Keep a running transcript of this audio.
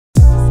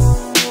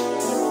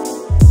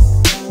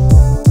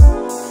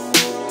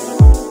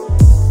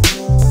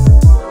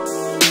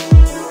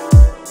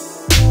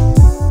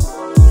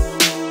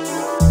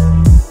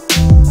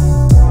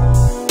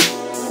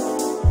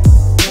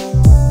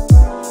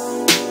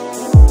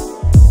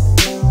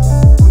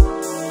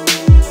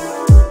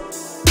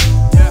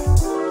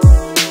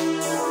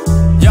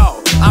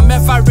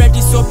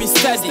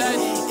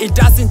It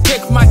doesn't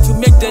take much to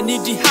make the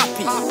needy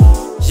happy.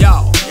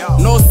 Yo,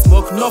 no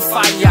smoke, no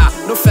fire,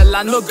 no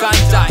fella, no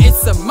ganja.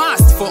 It's a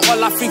must for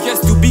all Africans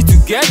to be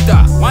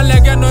together. One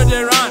leg no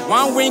they run,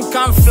 one wing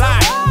can fly.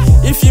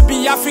 If you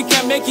be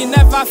African, make you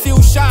never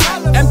feel shy.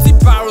 Empty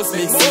barrels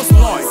make most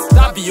noise.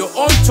 That be your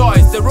own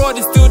choice. The road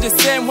is still the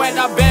same,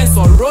 whether Benz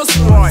or Rolls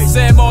Royce.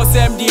 Same old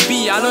same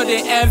DB, I know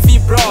they envy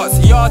bros.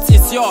 Yacht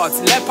is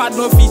yours, leopard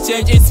no fee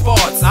change its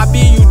spots. I be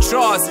you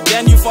trust,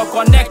 then you for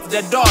connect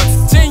the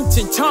dots. Ching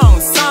ching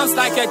chong, sounds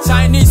like a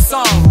Chinese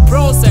song.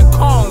 Pros and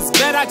cons,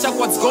 better check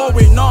what's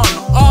going on.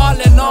 All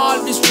in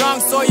all, be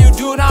strong so you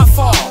do not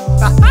fall.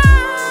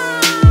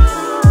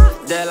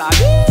 Dela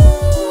B.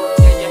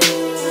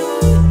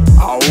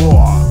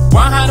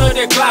 One hand on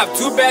the clap,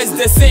 two birds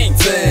they sing.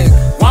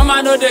 One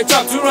man on the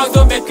chop, two wrongs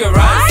don't make it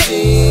right.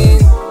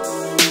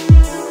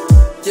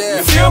 Yeah.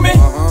 You feel me?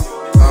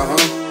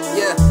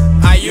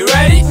 Yeah. Are you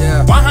ready?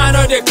 Yeah. One hand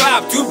on the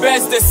clap, two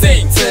birds they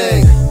sing.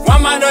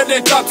 One man on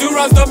the chop, two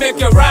wrongs don't make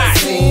it right.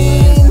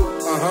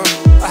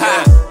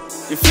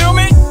 You feel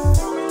me?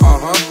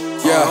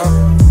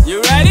 Yeah.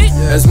 You ready?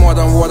 It's more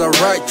than what I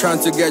write, trying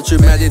to get you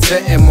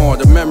meditating more.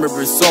 The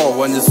memory soul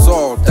when it's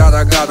all that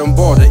I got on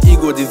board. The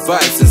ego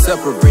divides and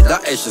separate,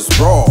 that edge is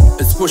raw.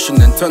 It's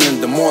pushing and turning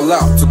them all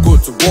out to go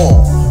to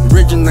war.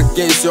 Raging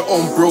against your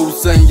own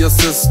bros and your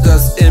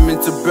sisters,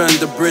 aiming to burn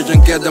the bridge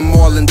and get them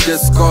all in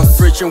discourse.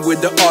 Preaching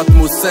with the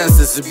utmost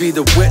senses to be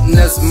the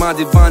witness. My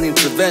divine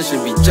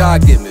intervention be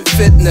jogging me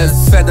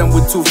fitness. Fed them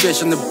with 2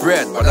 fish and the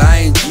bread, but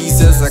I ain't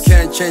Jesus. I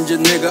can't change a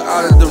nigga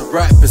out of the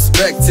right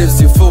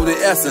perspectives. You feel the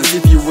essence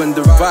if you in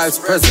the vibe's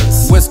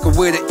presence. Whisk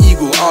away the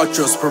ego out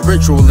your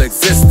spiritual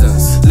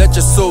existence. Let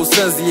your soul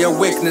sense the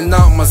awakening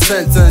out my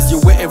sentence.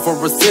 You're waiting for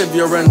a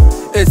savior and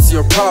it's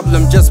your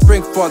problem. Just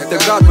bring forth the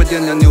God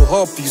within and he'll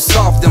help you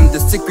solve them. The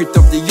secret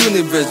of the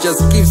universe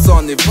just keeps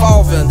on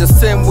evolving. The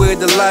same way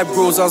the life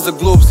grows as the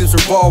globe keeps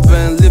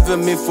revolving.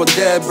 Leaving me for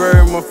dead,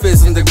 burying my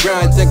face in the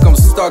ground. Think I'm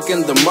stuck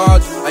in the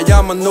mud. I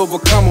am an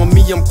overcomer,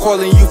 me I'm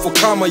calling you for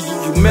karma.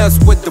 You mess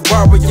with the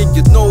warrior,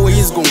 you know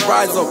he's gonna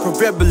rise up.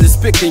 Proverbially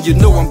speaking, you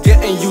know I'm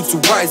getting you to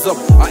rise up.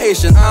 Our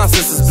Asian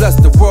ancestors bless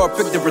the world,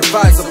 pick their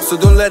advice up. So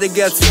don't let it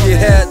get to your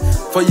head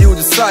for you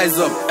to size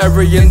up.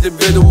 Every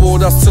individual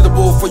that's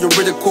suitable for your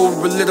ridicule,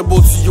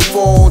 relatable to your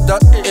fall.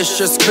 That is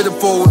just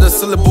pitiful. The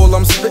syllable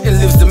I'm spitting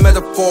leaves the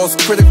metaphors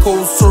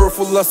critical.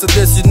 Sorrowful loss of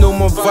this, you know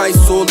my vice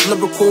so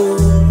lyrical.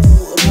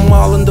 I'm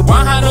all in the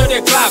one hand on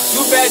the clap,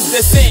 two birds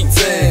they sing.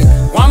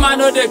 One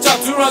man on the chop,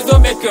 two wrongs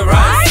don't make it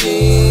right.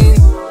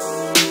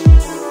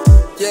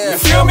 Yeah. You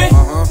feel me?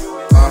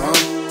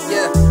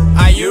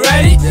 Yeah. Are you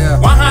ready? Yeah.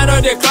 One hand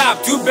on the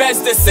clap, two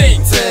birds they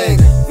sing.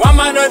 One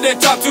man on the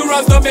chop, two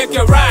wrongs don't make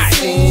it right.